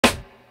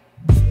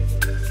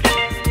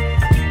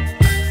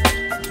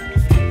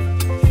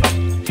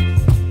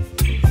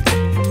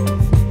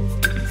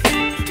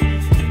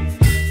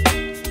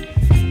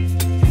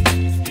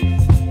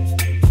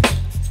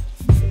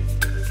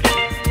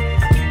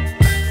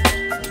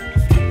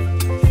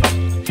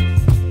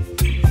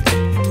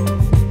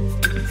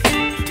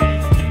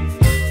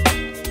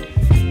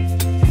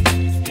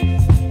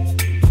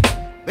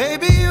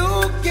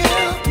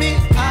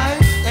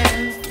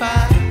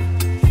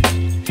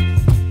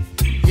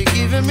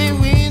giving me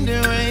wind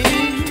and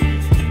rain.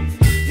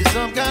 You're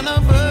some kind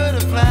of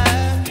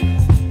butterfly.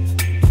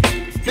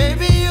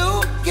 Baby,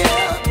 you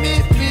give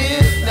me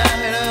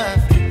midnight.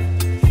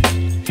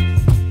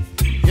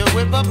 You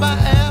whip up my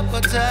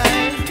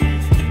appetite.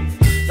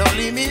 Don't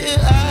leave me here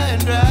high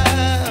and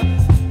dry.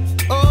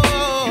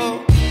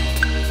 Oh,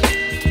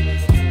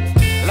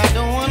 well, I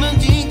don't wanna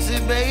jinx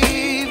it,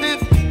 baby,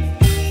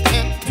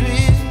 and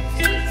twist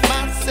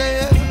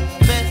myself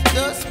at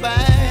the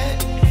spine.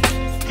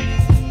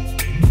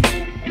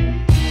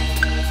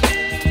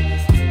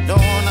 Don't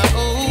wanna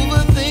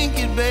overthink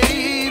it,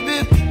 baby.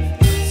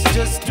 It's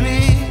just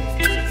twist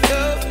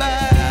your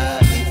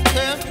body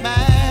and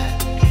mine.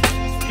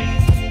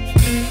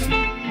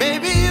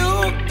 Baby, you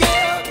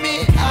give me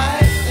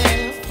ice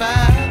and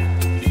fire.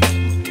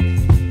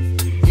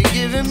 You're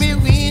giving me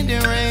wind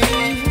and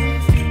rain.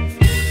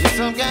 You're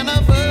some kind of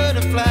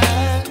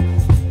butterfly.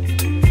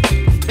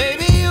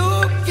 Baby, you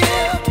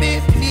give me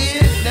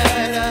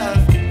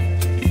midnight.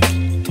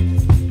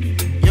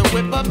 You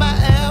whip up my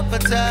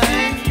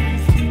appetite.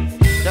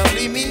 Don't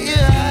leave me here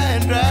high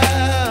and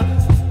dry.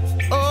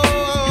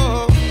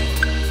 Oh,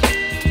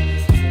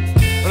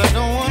 but I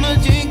don't wanna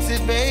jinx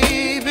it,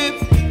 baby.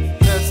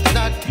 Let's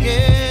not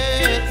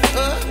get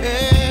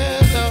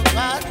ahead of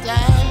my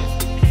time.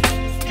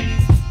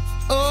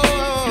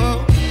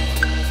 Oh,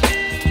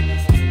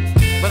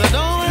 but I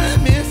don't wanna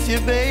miss you,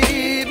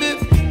 baby.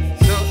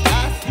 So I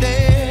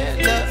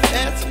stand up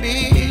and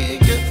speak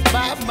just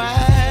my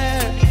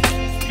mind.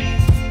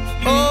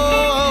 Oh.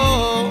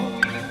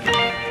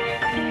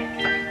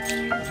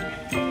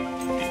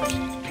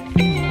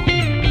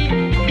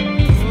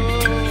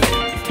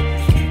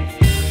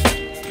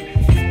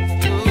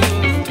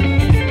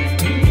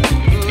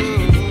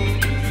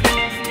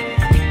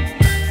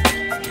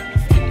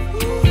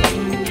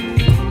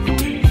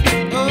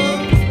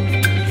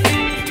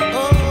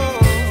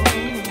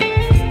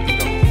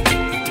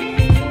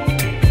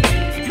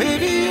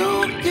 Baby, you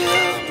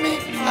give me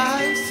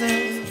ice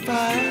and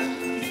fire.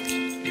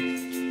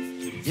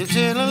 You're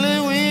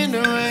chilling wind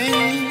and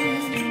rain.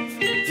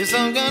 You're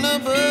some kind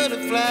of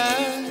butterfly.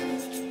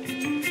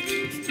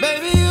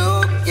 Baby, you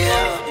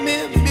give me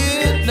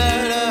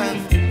midnight.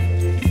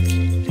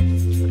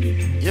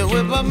 You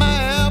whip up my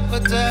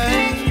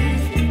appetite.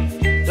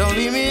 Don't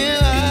leave me here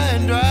high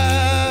and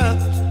dry.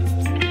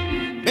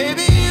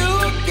 Baby, you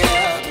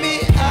give me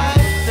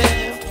ice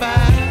and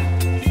fire.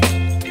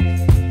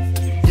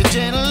 You're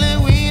channeling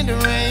wind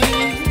and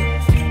rain.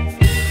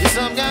 You're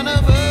some kind of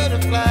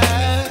butterfly.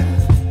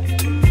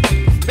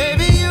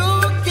 Baby, you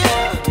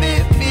give me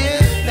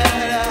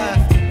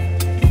midnight.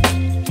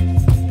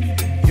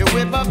 You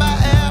whip up my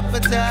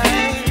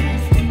appetite.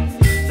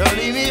 Don't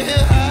leave me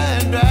here high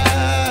and dry.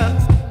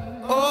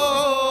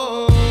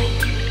 Oh,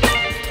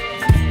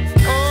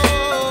 oh,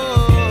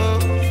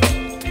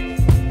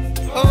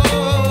 oh,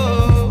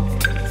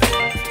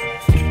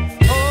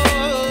 oh,